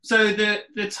So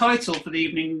the title for the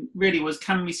evening really was,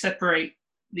 "Can we separate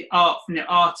the art from the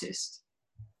artist?"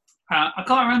 I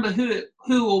can't remember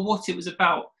who or what it was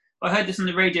about, but I heard this on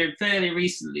the radio fairly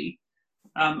recently,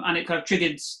 and it kind of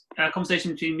triggered a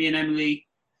conversation between me and Emily.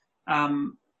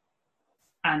 Um,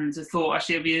 and I thought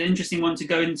actually it'd be an interesting one to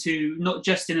go into, not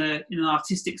just in an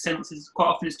artistic sense, as quite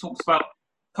often it's talked about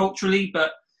culturally,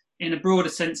 but in a broader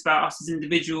sense about us as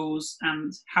individuals,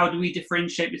 and how do we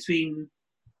differentiate between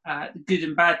the good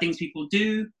and bad things people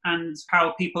do, and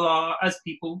how people are as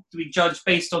people. Do we judge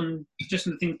based on just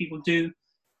the things people do?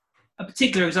 A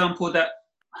particular example that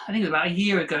I think about a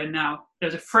year ago now, there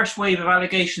was a fresh wave of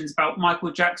allegations about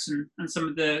Michael Jackson and some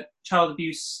of the child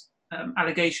abuse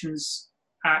allegations.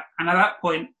 And at that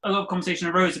point, a lot of conversation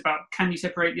arose about, can you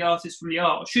separate the artist from the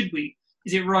art, or should we?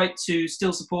 Is it right to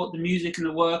still support the music and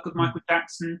the work of Michael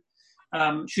Jackson?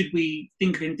 Should we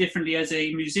think of him differently as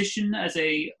a musician, as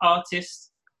a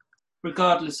artist,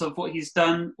 regardless of what he's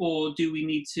done? Or do we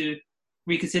need to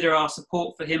reconsider our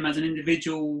support for him as an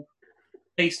individual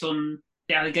based on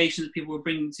the allegations that people were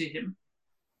bringing to him?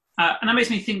 And that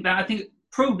makes me think that I think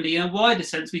probably in a wider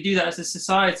sense, we do that as a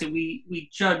society. We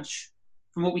judge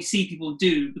from what we see people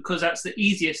do, because that's the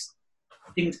easiest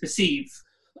thing to perceive.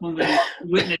 When we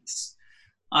witness,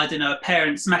 I don't know, a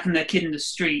parent smacking their kid in the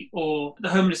street, or the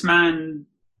homeless man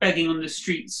begging on the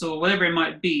streets, or whatever it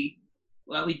might be,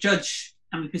 well, we judge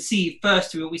and we perceive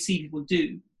first through what we see people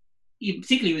do. Even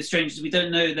particularly with strangers, we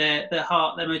don't know their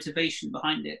heart, their motivation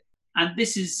behind it. And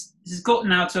this has gotten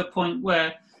now to a point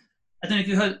where, I don't know if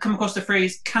you've come across the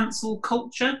phrase cancel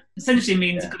culture. Essentially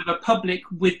means kind of a public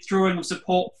withdrawing of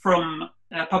support from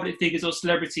public figures or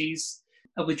celebrities,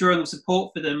 a withdrawing of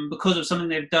support for them because of something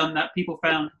they've done that people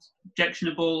found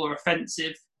objectionable or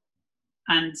offensive.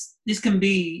 And this can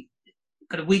be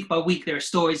kind of week by week, there are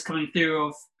stories coming through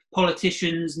of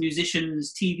politicians,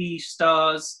 musicians, TV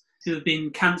stars who have been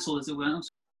cancelled, as it were. And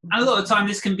a lot of the time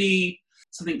this can be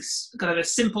something kind of a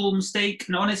simple mistake,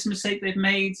 an honest mistake they've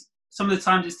made. Some of the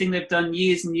times it's things they've done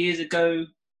years and years ago.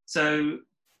 So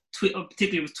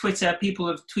particularly with Twitter, people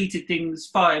have tweeted things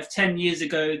 5-10 years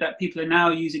ago that people are now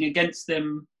using against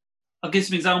them. I'll give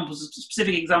some examples,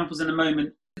 specific examples in a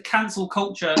moment. The cancel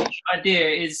culture idea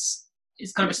is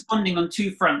kind of responding on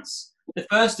two fronts. The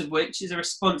first of which is a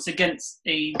response against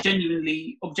a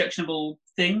genuinely objectionable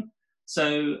thing.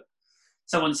 So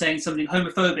someone saying something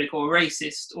homophobic or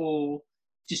racist or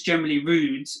just generally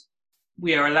rude,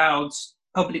 we are allowed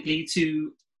publicly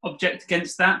to object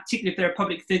against that, particularly if they're a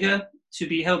public figure, to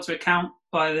be held to account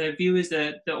by their viewers,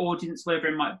 their audience, whatever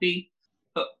it might be.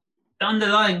 But the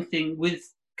underlying thing with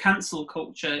cancel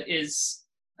culture is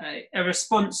a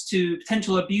response to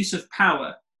potential abuse of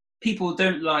power. People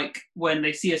don't like when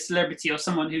they see a celebrity or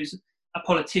someone who's a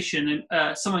politician,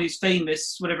 someone who's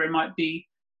famous, whatever it might be,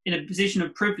 in a position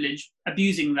of privilege,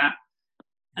 abusing that.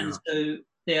 And so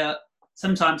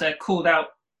sometimes they're called out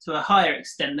to a higher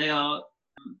extent. They are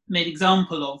made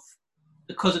example of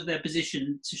because of their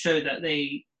position, to show that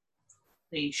they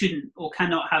shouldn't or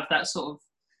cannot have that sort of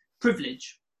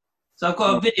privilege. So I've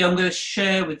got a video I'm going to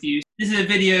share with you. This is a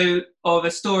video of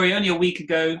a story only a week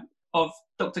ago of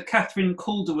Dr. Catherine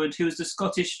Calderwood, who was the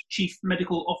Scottish Chief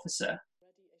Medical Officer.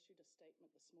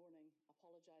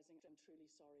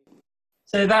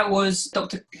 So that was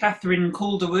Dr. Catherine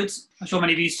Calderwood. I'm sure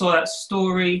many of you saw that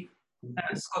story.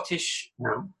 Scottish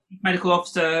medical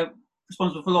officer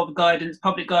responsible for a lot of guidance,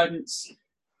 public guidance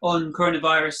on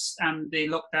coronavirus and the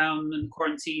lockdown and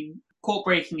quarantine, court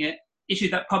breaking it,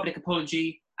 issued that public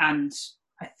apology, and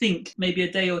I think maybe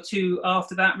a day or two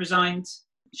after that resigned.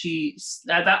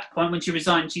 At that point when she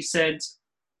resigned, she said,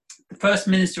 "The First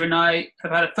Minister and I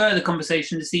have had a further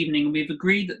conversation this evening, and we've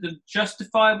agreed that the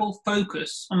justifiable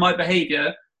focus on my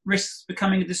behaviour risks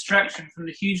becoming a distraction from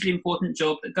the hugely important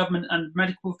job that government and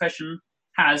medical profession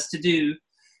has to do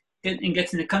in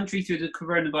getting the country through the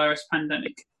coronavirus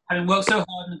pandemic. Having worked so hard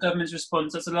on the government's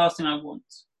response, that's the last thing I want."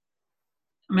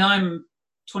 I mean, I'm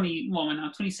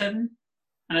 27,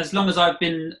 and as long as I've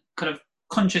been kind of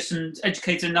conscious and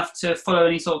educated enough to follow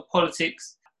any sort of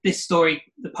politics, this story,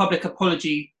 the public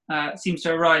apology, seems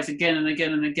to arise again and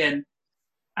again and again.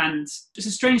 And it's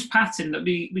a strange pattern that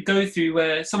we go through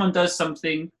where someone does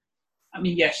something. I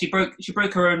mean, yeah, she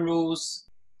broke her own rules,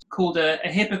 called a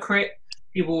hypocrite.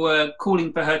 People were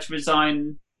calling for her to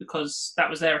resign because that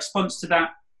was their response to that.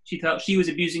 She felt she was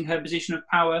abusing her position of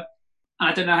power. And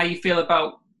I don't know how you feel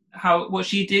about what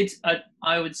she did.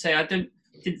 I would say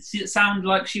didn't see it sound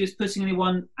like she was putting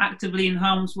anyone actively in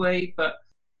harm's way, but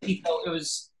she felt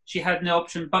she had no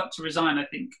option but to resign, I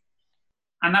think.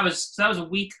 And that was a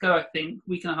week ago, I think,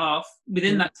 week and a half.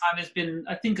 Within that time, there's been,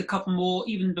 I think, a couple more,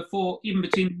 even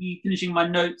between me finishing my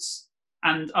notes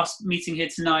and us meeting here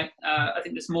tonight. I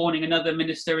think this morning, another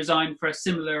minister resigned for a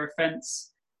similar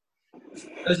offence.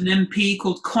 There was an MP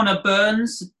called Connor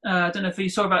Burns. I don't know if you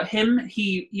saw about him.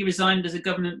 He resigned as a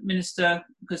government minister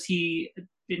because he had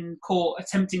been caught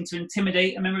attempting to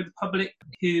intimidate a member of the public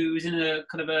who was in a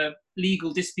kind of a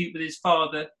legal dispute with his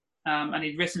father, and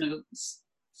he'd written a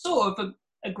sort of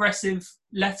aggressive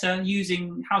letter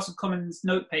using House of Commons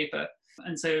notepaper.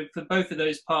 And so for both of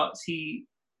those parts, it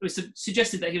was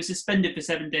suggested that he was suspended for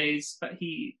 7 days, but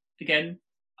he, again,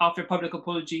 after a public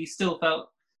apology, still felt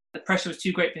the pressure was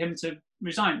too great for him to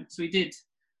resign. So he did.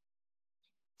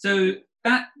 So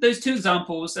those two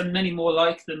examples, and many more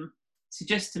like them,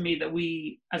 suggest to me that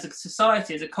we, as a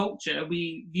society, as a culture,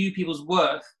 we view people's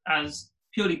worth as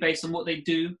purely based on what they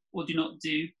do or do not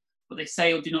do, what they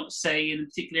say or do not say in a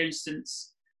particular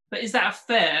instance. But is that a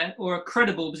fair or a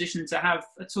credible position to have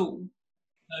at all?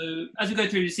 So as we go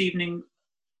through this evening,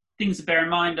 things to bear in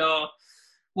mind are,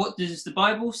 what does the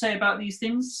Bible say about these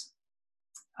things?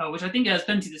 Which I think it has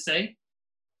plenty to say.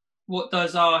 What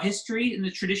does our history and the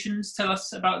traditions tell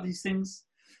us about these things?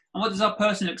 And what does our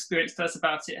personal experience tell us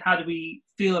about it? How do we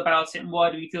feel about it, and why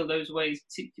do we feel those ways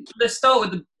particularly? Let's start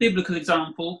with the biblical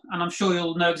example, and I'm sure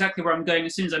you'll know exactly where I'm going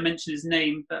as soon as I mention his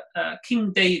name, but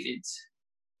King David,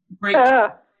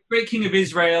 great king of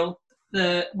Israel.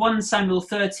 The 1 Samuel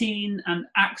 13 and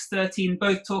Acts 13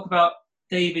 both talk about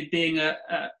David being a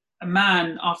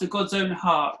man after God's own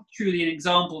heart, truly an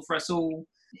example for us all.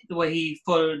 The way he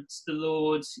followed the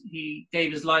Lord, he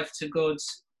gave his life to God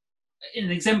in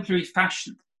an exemplary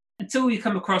fashion. Until we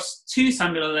come across 2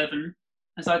 Samuel 11,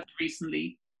 as I did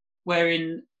recently,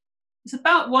 wherein it's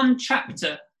about one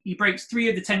chapter. He breaks 3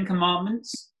 of the 10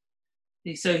 commandments.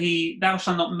 So thou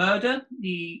shalt not murder.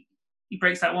 He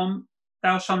breaks that one.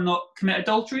 Thou shalt not commit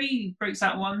adultery. He breaks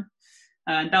that one.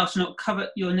 And thou shalt not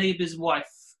covet your neighbour's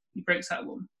wife. He breaks that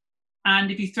one.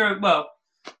 And if you throw,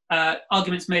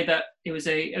 arguments made that it was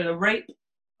a rape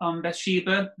on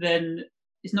Bathsheba, then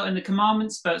it's not in the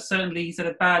commandments, but certainly he's had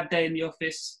a bad day in the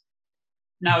office.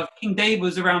 Now, if King David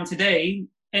was around today,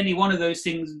 any one of those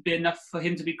things would be enough for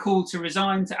him to be called to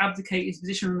resign, to abdicate his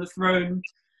position on the throne,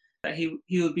 that he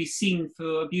would be seen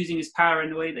for abusing his power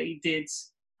in the way that he did.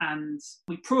 And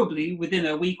we probably, within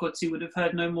a week or two, would have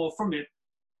heard no more from him.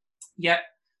 Yet,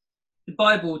 the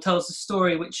Bible tells a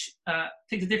story which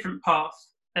takes a different path.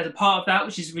 There's a part of that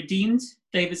which is redeemed.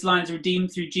 David's line is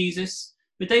redeemed through Jesus.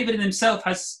 But David in himself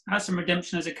has some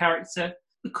redemption as a character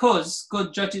because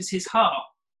God judges his heart.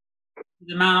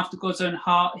 The man after God's own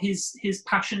heart, his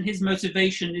passion, his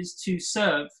motivation is to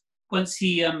serve. Once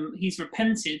he's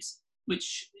repented,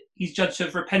 which he's judged to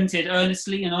have repented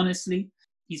earnestly and honestly,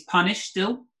 he's punished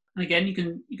still. And again, you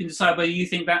can decide whether you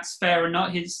think that's fair or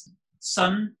not. His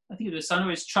son, I think it was a son or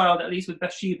his child at least, with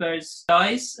Bathsheba,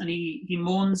 dies, and he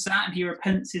mourns that and he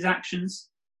repents his actions.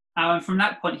 And from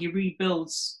that point, he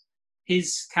rebuilds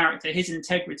his character, his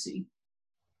integrity.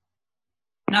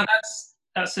 Now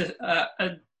that's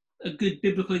a good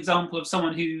biblical example of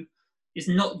someone who is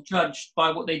not judged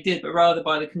by what they did, but rather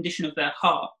by the condition of their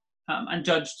heart, and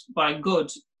judged by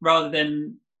God rather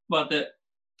than by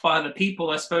other people,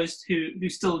 I suppose, who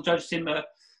still judged him a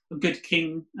good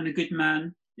king and a good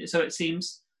man, so it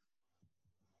seems.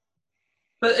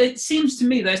 But it seems to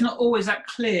me that it's not always that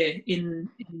clear in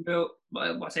real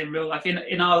life.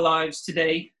 In our lives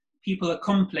today, people are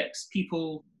complex.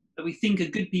 People that we think are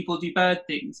good people do bad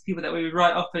things. People that we would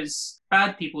write off as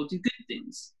bad people do good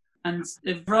things. And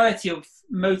the variety of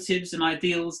motives and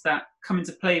ideals that come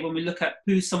into play when we look at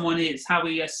who someone is, how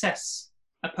we assess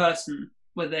a person,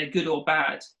 whether they're good or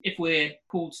bad, if we're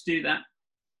called to do that.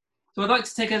 So I'd like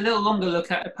to take a little longer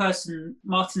look at a person,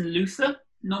 Martin Luther,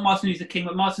 not Martin Luther King,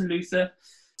 but Martin Luther,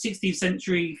 16th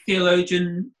century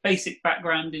theologian. Basic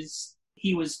background is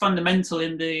he was fundamental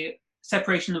in the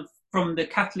separation from the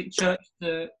Catholic Church,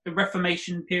 the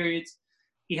Reformation period.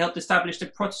 He helped establish the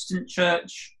Protestant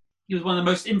Church. He was one of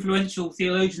the most influential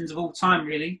theologians of all time,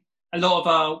 really. A lot of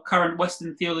our current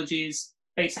Western theology is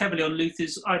based heavily on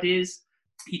Luther's ideas.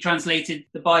 He translated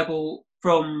the Bible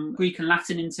from Greek and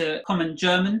Latin into common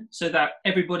German so that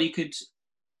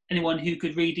anyone who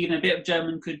could read even a bit of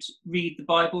German could read the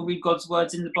Bible, read God's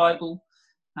words in the Bible,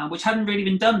 which hadn't really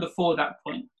been done before that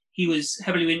point. He was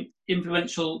heavily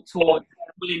influential toward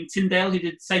William Tyndale, who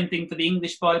did the same thing for the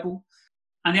English Bible.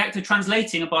 And the act of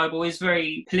translating a Bible is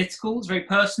very political, it's very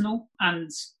personal.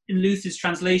 And in Luther's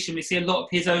translation, we see a lot of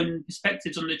his own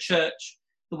perspectives on the church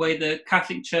the way the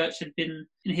Catholic Church had been,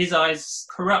 in his eyes,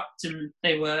 corrupt, and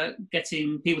they were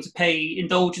getting people to pay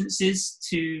indulgences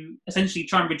to essentially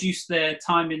try and reduce their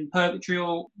time in purgatory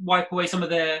or wipe away some of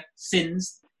their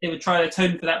sins. They would try to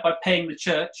atone for that by paying the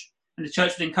church, and the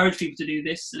church would encourage people to do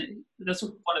this. And that's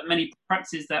one of many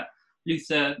practices that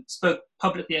Luther spoke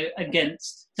publicly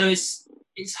against. So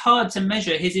it's hard to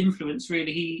measure his influence,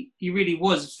 really. He really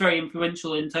was very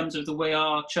influential in terms of the way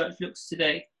our church looks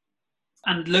today.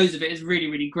 And loads of it is really,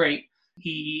 really great.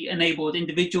 He enabled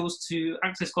individuals to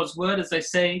access God's word, as they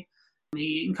say.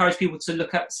 He encouraged people to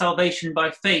look at salvation by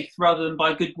faith rather than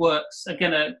by good works.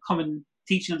 Again, a common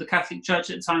teaching of the Catholic Church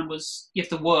at the time was you have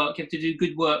to work, you have to do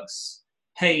good works,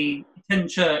 pay, attend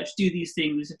church, do these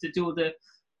things, you have to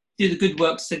do the good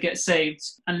works to get saved.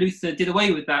 And Luther did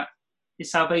away with that. His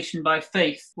salvation by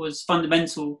faith was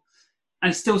fundamental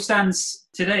and still stands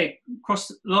today across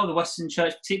a lot of the Western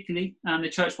Church, particularly, and the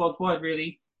church worldwide,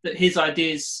 really, that his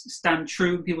ideas stand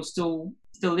true and people still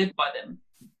live by them.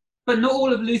 But not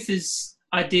all of Luther's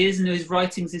ideas and his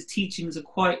writings, his teachings are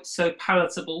quite so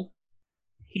palatable.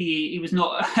 He was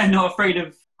not afraid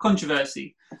of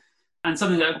controversy. And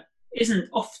something that isn't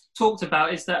oft talked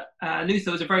about is that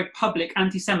Luther was a very public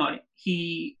anti-Semite.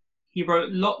 He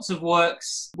wrote lots of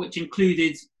works which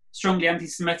included strongly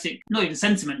anti-Semitic, not even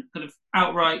sentiment, kind of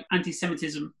outright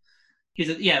anti-Semitism. He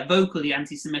was, vocally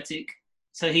anti-Semitic.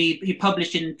 So he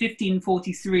published in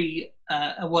 1543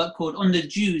 a work called On the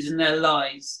Jews and Their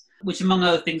Lies, which, among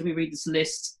other things, we read this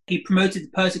list, he promoted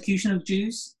the persecution of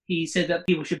Jews. He said that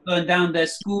people should burn down their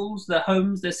schools, their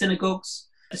homes, their synagogues,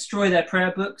 destroy their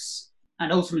prayer books,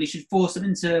 and ultimately should force them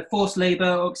into forced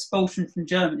labour or expulsion from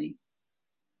Germany.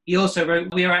 He also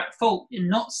wrote, "We are at fault in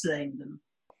not slaying them,"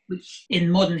 which in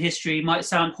modern history might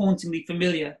sound hauntingly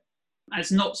familiar. And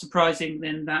it's not surprising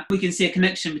then that we can see a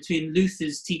connection between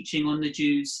Luther's teaching on the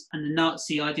Jews and the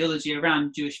Nazi ideology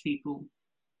around Jewish people.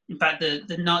 In fact,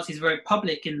 the Nazis were very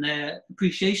public in their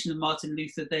appreciation of Martin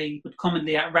Luther. They would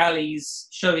commonly at rallies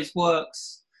show his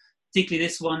works, particularly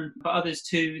this one, but others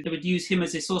too. They would use him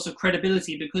as a source of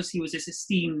credibility because he was this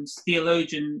esteemed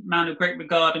theologian, man of great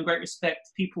regard and great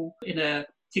respect. People in a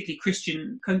particularly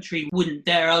Christian country wouldn't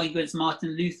dare argue against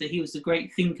Martin Luther. He was the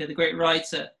great thinker, the great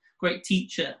writer, great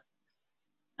teacher.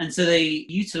 And so they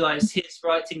utilized his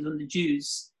writings on the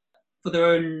Jews for their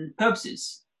own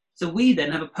purposes. So we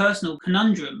then have a personal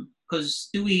conundrum, because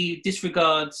do we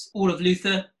disregard all of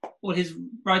Luther, all his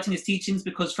writing, his teachings,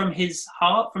 because from his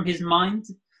heart, from his mind,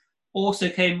 also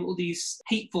came all these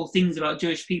hateful things about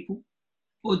Jewish people?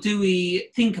 Or do we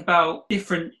think about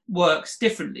different works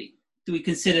differently? Do we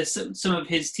consider some of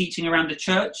his teaching around the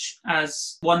church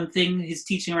as one thing, his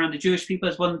teaching around the Jewish people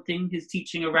as one thing, his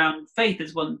teaching around faith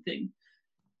as one thing?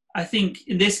 I think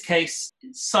in this case,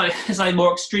 it's slightly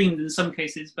more extreme than some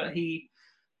cases, but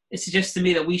it suggests to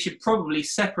me that we should probably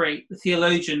separate the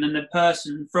theologian and the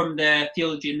person from their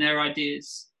theology and their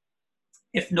ideas.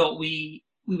 If not, we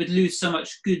would lose so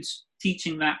much good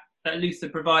teaching that Luther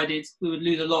provided. We would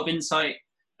lose a lot of insight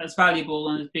that's valuable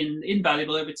and has been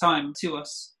invaluable over time to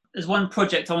us. There's one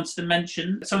project I wanted to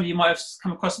mention. Some of you might have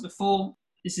come across it before.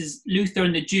 This is Luther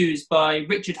and the Jews by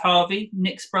Richard Harvey,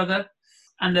 Nick's brother.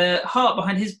 And the heart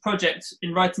behind his project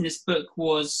in writing this book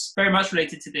was very much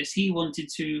related to this. He wanted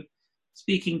to,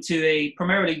 speaking to a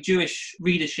primarily Jewish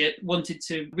readership, wanted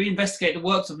to reinvestigate the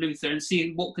works of Luther and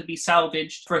see what could be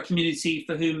salvaged for a community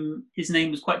for whom his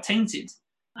name was quite tainted.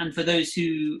 And for those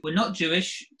who were not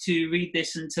Jewish, to read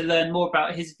this and to learn more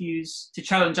about his views, to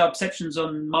challenge our perceptions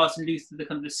on Martin Luther, the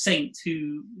kind of the saint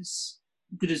who is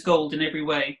good as gold in every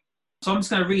way. So I'm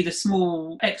just going to read a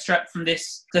small extract from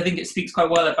this, because I think it speaks quite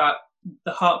well about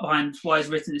the heart behind why he's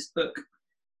written this book.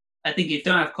 I think if you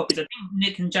don't have copies, I think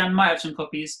Nick and Jan might have some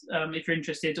copies if you're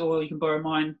interested, or you can borrow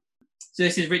mine. So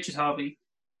this is Richard Harvey.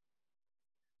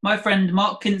 My friend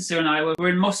Mark Kintzer and I were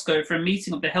in Moscow for a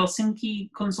meeting of the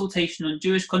Helsinki Consultation on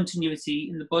Jewish Continuity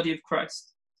in the Body of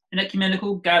Christ, an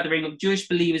ecumenical gathering of Jewish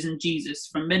believers in Jesus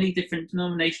from many different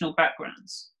denominational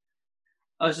backgrounds.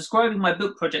 I was describing my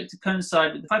book project to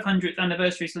coincide with the 500th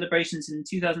anniversary celebrations in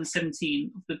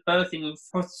 2017 of the birthing of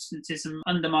Protestantism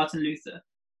under Martin Luther.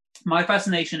 My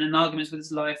fascination and arguments with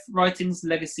his life, writings,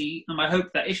 legacy, and my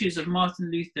hope that issues of Martin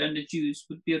Luther and the Jews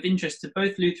would be of interest to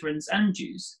both Lutherans and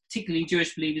Jews, particularly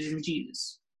Jewish believers in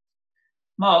Jesus.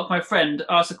 Mark, my friend,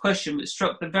 asked a question which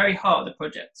struck the very heart of the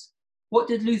project. What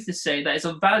did Luther say that is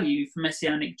of value for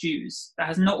Messianic Jews that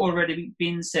has not already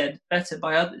been said better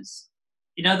by others?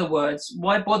 In other words,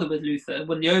 why bother with Luther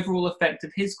when the overall effect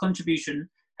of his contribution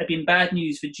had been bad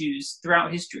news for Jews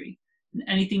throughout history, and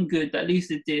anything good that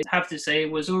Luther did have to say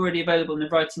was already available in the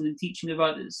writing and teaching of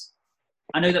others?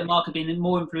 I know that Mark had been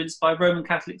more influenced by Roman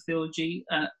Catholic theology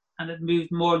and had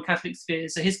moved more in Catholic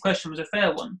spheres, so his question was a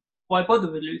fair one. Why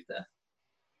bother with Luther?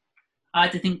 I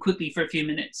had to think quickly for a few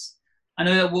minutes. I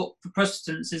know that what for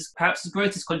Protestants is perhaps his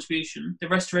greatest contribution, the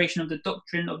restoration of the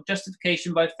doctrine of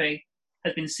justification by faith,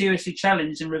 has been seriously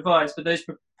challenged and revised by those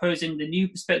proposing the new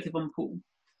perspective on Paul.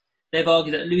 They have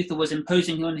argued that Luther was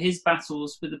imposing on his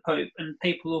battles with the Pope and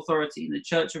papal authority in the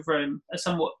Church of Rome a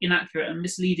somewhat inaccurate and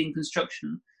misleading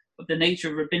construction of the nature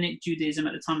of rabbinic Judaism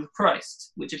at the time of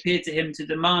Christ, which appeared to him to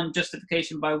demand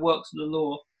justification by works of the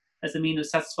law as the means of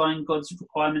satisfying God's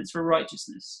requirements for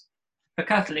righteousness. For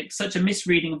Catholics, such a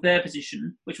misreading of their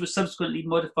position, which was subsequently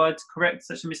modified to correct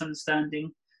such a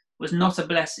misunderstanding, was not a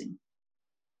blessing.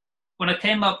 What I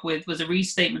came up with was a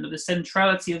restatement of the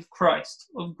centrality of Christ,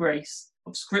 of grace,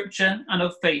 of Scripture, and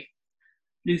of faith,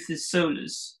 Luther's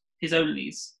solas, his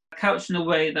onlys, couched in a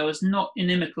way that was not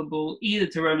inimical either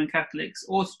to Roman Catholics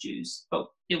or to Jews, but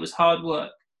it was hard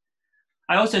work.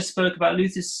 I also spoke about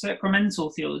Luther's sacramental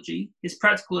theology, his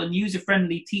practical and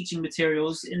user-friendly teaching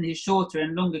materials in his shorter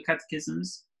and longer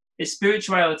catechisms, his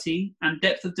spirituality and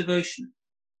depth of devotion.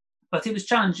 But it was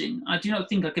challenging. I do not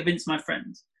think I convinced my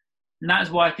friend, and that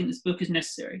is why I think this book is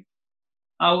necessary.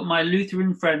 I want my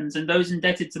Lutheran friends and those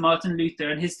indebted to Martin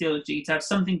Luther and his theology to have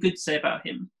something good to say about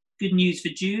him, good news for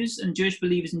Jews and Jewish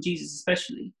believers in Jesus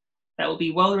especially, that will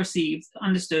be well received,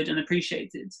 understood and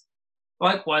appreciated.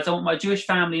 Likewise, I want my Jewish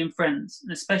family and friends,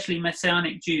 and especially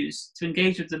Messianic Jews, to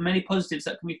engage with the many positives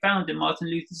that can be found in Martin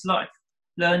Luther's life,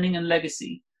 learning and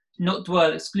legacy, not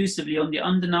dwell exclusively on the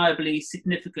undeniably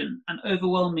significant and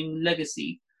overwhelming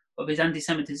legacy of his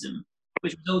anti-Semitism,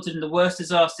 which resulted in the worst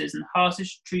disasters and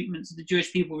harshest treatments of the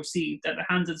Jewish people received at the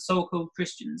hands of the so-called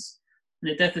Christians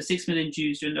and the death of 6 million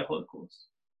Jews during the Holocaust.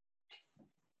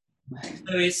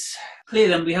 So it's clear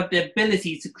then we have the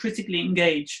ability to critically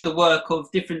engage the work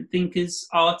of different thinkers,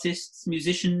 artists,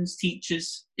 musicians,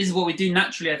 teachers. This is what we do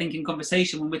naturally, I think, in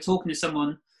conversation. When we're talking to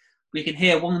someone, we can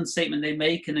hear one statement they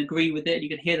make and agree with it. You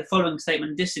can hear the following statement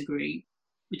and disagree.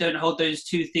 We don't hold those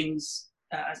two things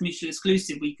as mutually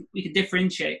exclusive. We can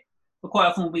differentiate. But quite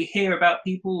often when we hear about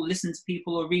people, listen to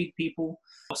people or read people,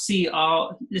 or see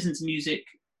art, listen to music,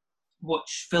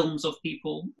 watch films of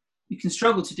people, we can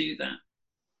struggle to do that.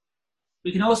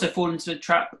 We can also fall into the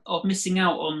trap of missing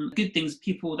out on good things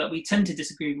people that we tend to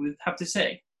disagree with have to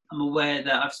say. I'm aware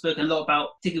that I've spoken a lot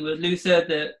about, particularly with Luther,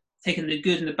 the taking the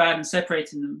good and the bad and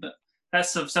separating them, but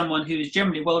that's of someone who is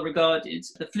generally well regarded.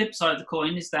 The flip side of the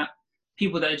coin is that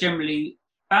people that are generally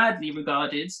badly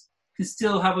regarded can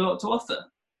still have a lot to offer.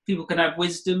 People can have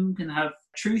wisdom, can have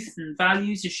truth and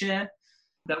values to share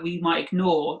that we might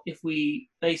ignore if we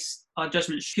base our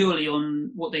judgment purely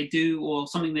on what they do or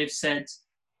something they've said.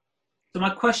 So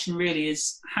my question really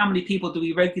is, how many people do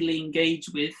we regularly engage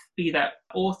with, be that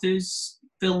authors,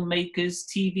 filmmakers,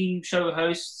 TV show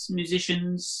hosts,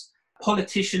 musicians,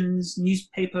 politicians,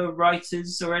 newspaper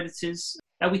writers or editors,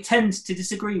 that we tend to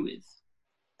disagree with?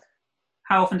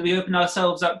 How often do we open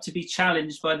ourselves up to be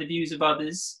challenged by the views of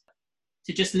others,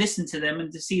 to just listen to them and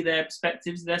to see their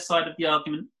perspectives, their side of the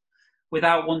argument,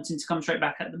 without wanting to come straight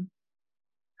back at them?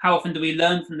 How often do we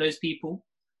learn from those people?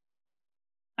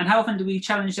 And how often do we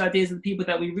challenge the ideas of the people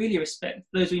that we really respect,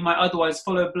 those we might otherwise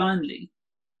follow blindly?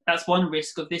 That's one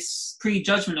risk of this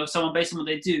prejudgment of someone based on what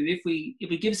they do. If we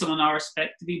give someone our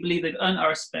respect, if we believe they've earned our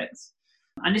respect,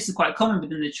 and this is quite common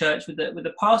within the church with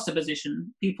the pastor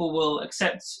position, people will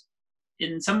accept,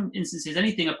 in some instances,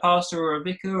 anything a pastor or a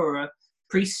vicar or a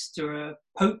priest or a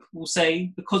pope will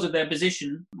say because of their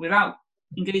position without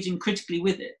engaging critically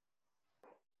with it.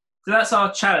 So that's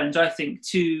our challenge, I think,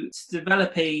 to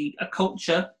develop a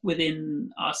culture within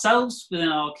ourselves, within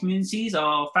our communities,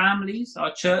 our families,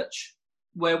 our church,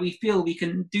 where we feel we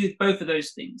can do both of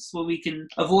those things, where we can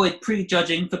avoid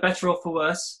prejudging for better or for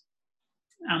worse,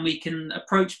 and we can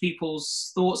approach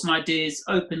people's thoughts and ideas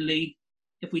openly.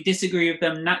 If we disagree with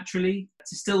them naturally,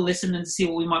 to still listen and to see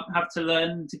what we might have to learn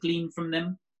and to glean from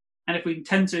them. And if we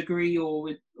tend to agree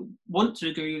or want to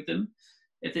agree with them,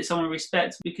 if it's someone we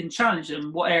respect, we can challenge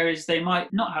them what areas they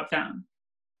might not have found.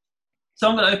 So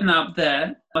I'm going to open that up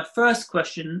there. My first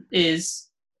question is,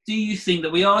 do you think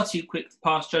that we are too quick to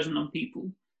pass judgment on people?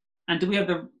 And do we have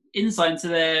the insight into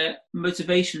their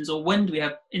motivations, or when do we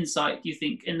have insight, do you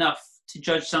think, enough to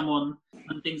judge someone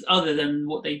on things other than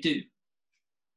what they do?